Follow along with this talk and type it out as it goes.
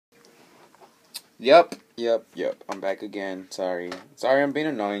Yep. I'm back again. Sorry I'm being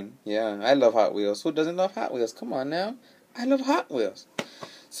annoying. Yeah, I love Hot Wheels. Who doesn't love Hot Wheels? Come on now. I love Hot Wheels.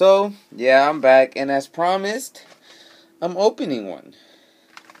 So, yeah, I'm back. And as promised, I'm opening one.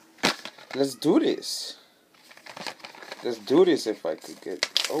 Let's do this. If I could get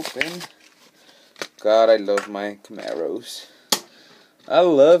it open. God, I love my Camaros. I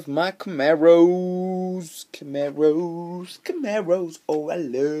love my Camaros. Oh, I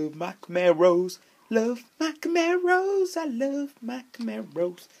love my Camaros. Love my Camaros. I love my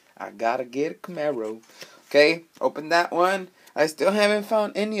Camaros. I gotta get a Camaro. Okay, open that one. I still haven't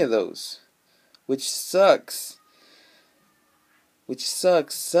found any of those. Which sucks.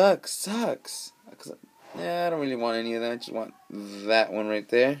 Sucks. I don't really want any of them. I just want that one right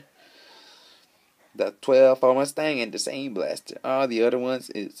there. The 12 for Mustang and the same blaster. All the other ones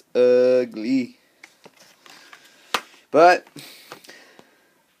is ugly. But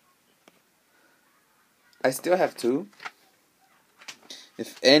I still have two.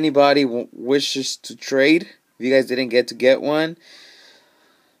 If anybody wishes to trade, if you guys didn't get to get one,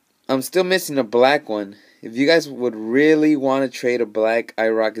 I'm still missing a black one. If you guys would really want to trade a black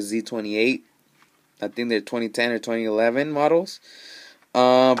Iroc-Z 28, I think they're 2010 or 2011 models.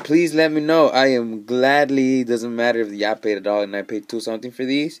 Please let me know. I am gladly, doesn't matter if y'all paid $1 and I paid $2 something for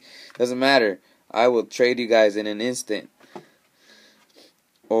these. Doesn't matter. I will trade you guys in an instant.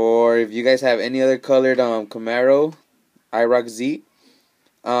 Or if you guys have any other colored Camaro, Iroc-Z,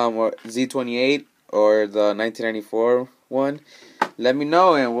 or Z28 or the 1994 one, let me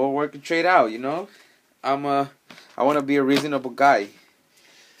know and we'll work a trade out. You know, I want to be a reasonable guy,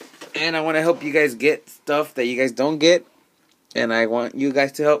 and I want to help you guys get stuff that you guys don't get. And I want you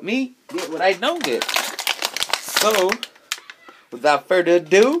guys to help me get what I don't get. So, without further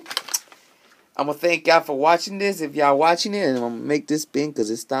ado, I'm going to thank y'all for watching this. If y'all watching it, and I'm going to make this spin because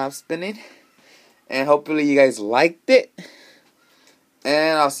it stopped spinning. And hopefully you guys liked it.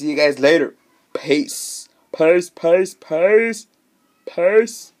 And I'll see you guys later. Peace. Peace.